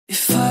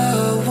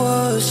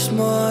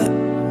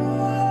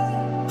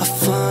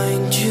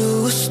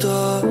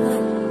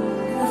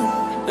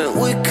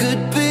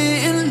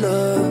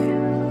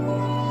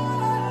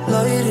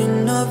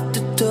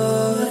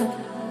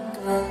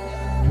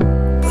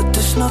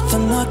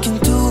nothing I can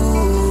do.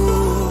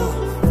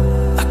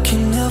 I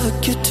can never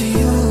get to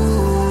you.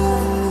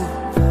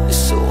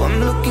 So I'm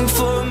looking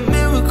for a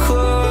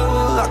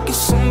miracle. Like it's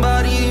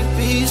somebody to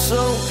be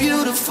so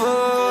beautiful,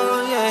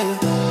 yeah.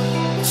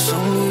 It's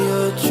only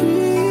a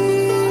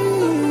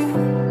dream.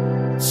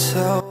 It's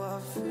how I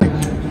feel.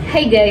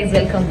 Hey guys,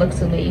 welcome back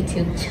to my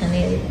YouTube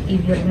channel.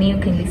 If you're new,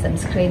 kindly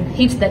subscribe,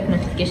 hit that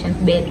notification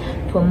bell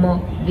for more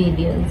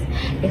videos.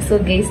 Okay, so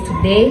guys,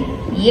 today,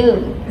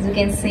 as you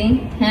can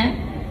see,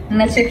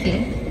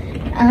 nacheki.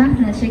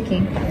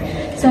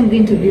 So I'm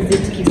going to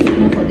visit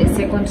Kisumu for the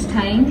second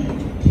time.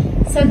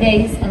 So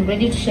guys, I'm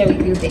ready to share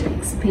with you the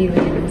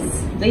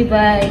experience. Bye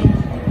bye.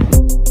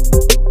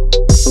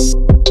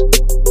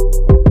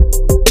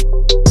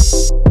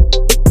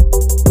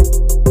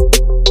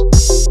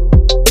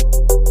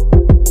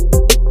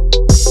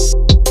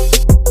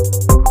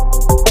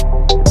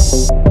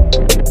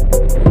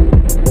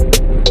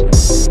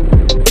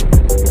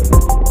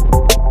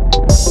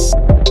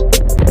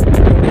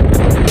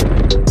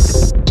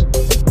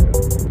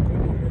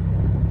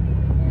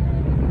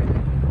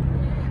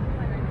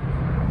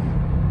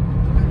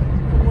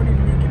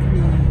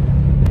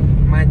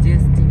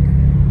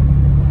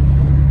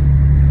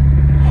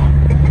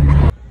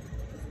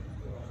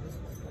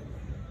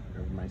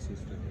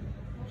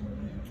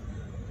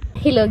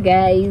 Hello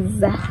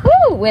guys,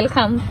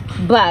 welcome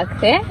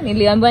back.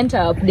 Niliambiwa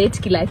nita update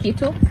kila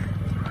kitu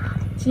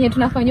chenye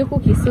tunafanya huku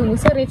Kisumu.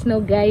 So right now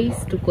guys,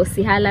 tuko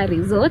Sihala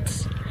Resort,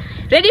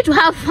 ready to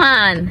have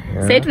fun.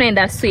 Say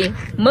tunaenda swim.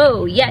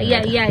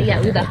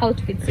 With the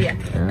outfits here.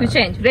 To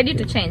change, ready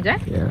to change,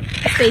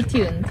 Stay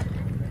tuned.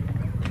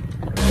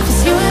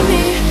 It's you and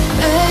me,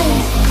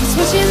 it's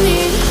what you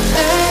need,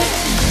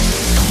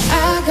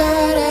 I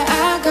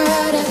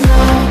got it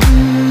now.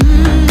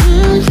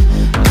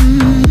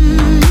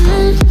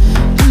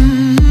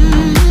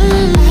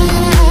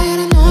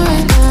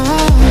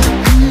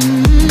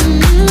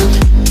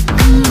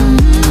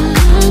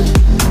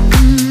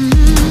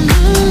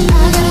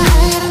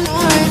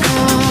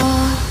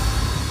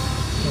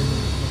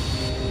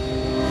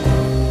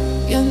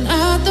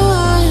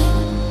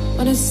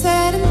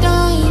 Said and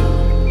done.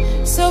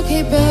 It's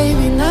okay,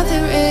 baby,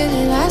 nothing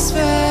really lasts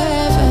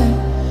forever.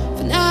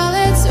 For now,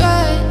 let's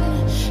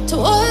run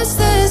towards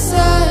the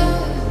sun.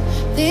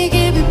 Think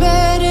it'd be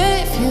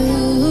better if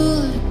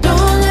you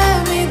don't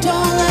let me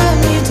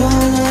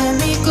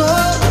go.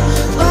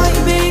 While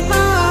you make my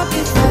heart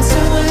beat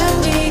faster when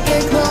we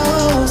get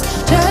close.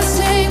 Just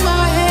take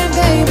my hand,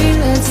 baby,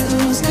 let's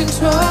lose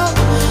control.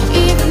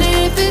 Even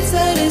if it's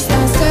a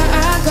disaster,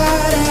 I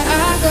got it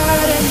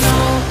now.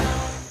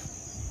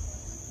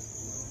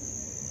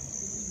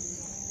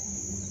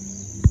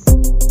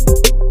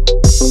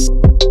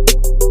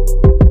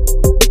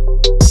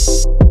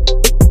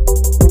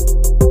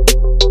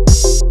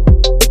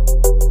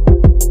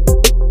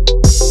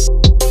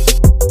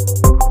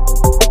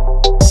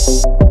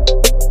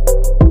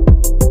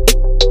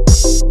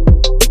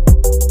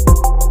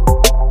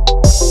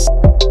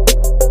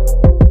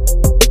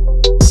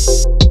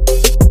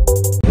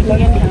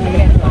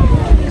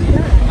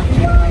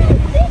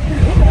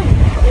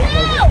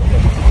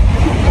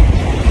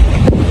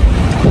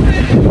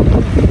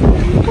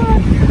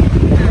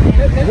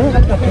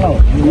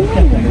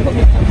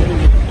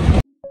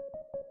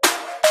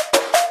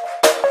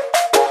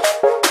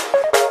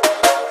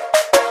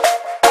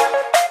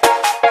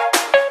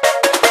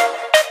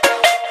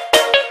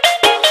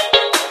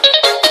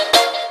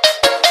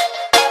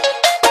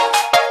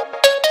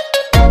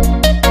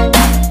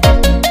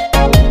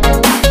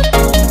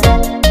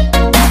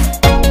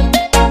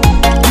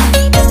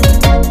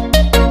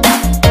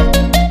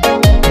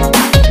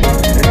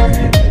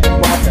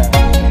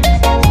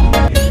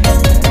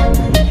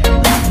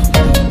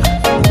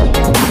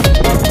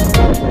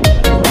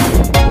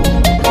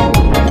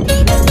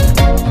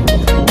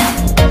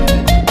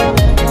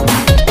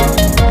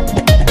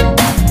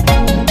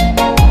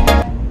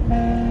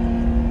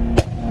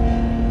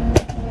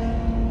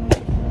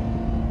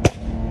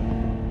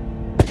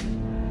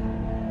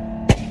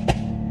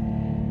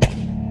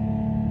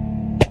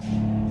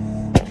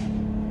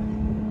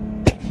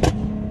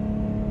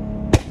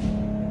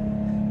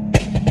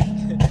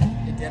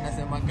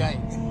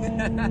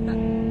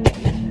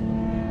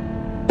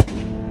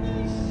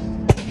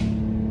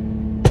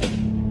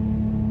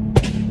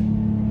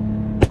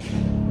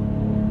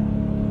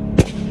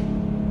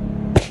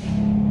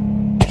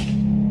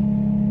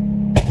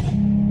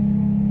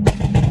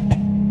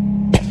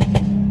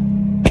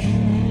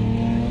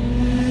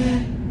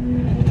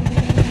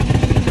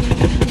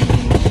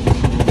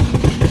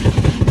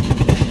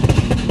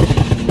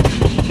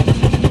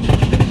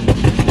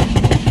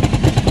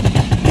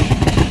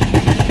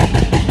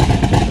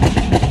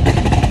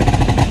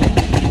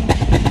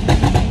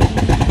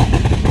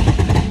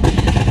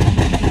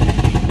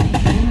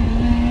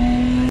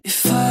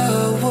 If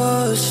I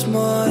was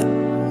smart,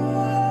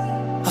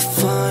 I'd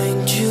find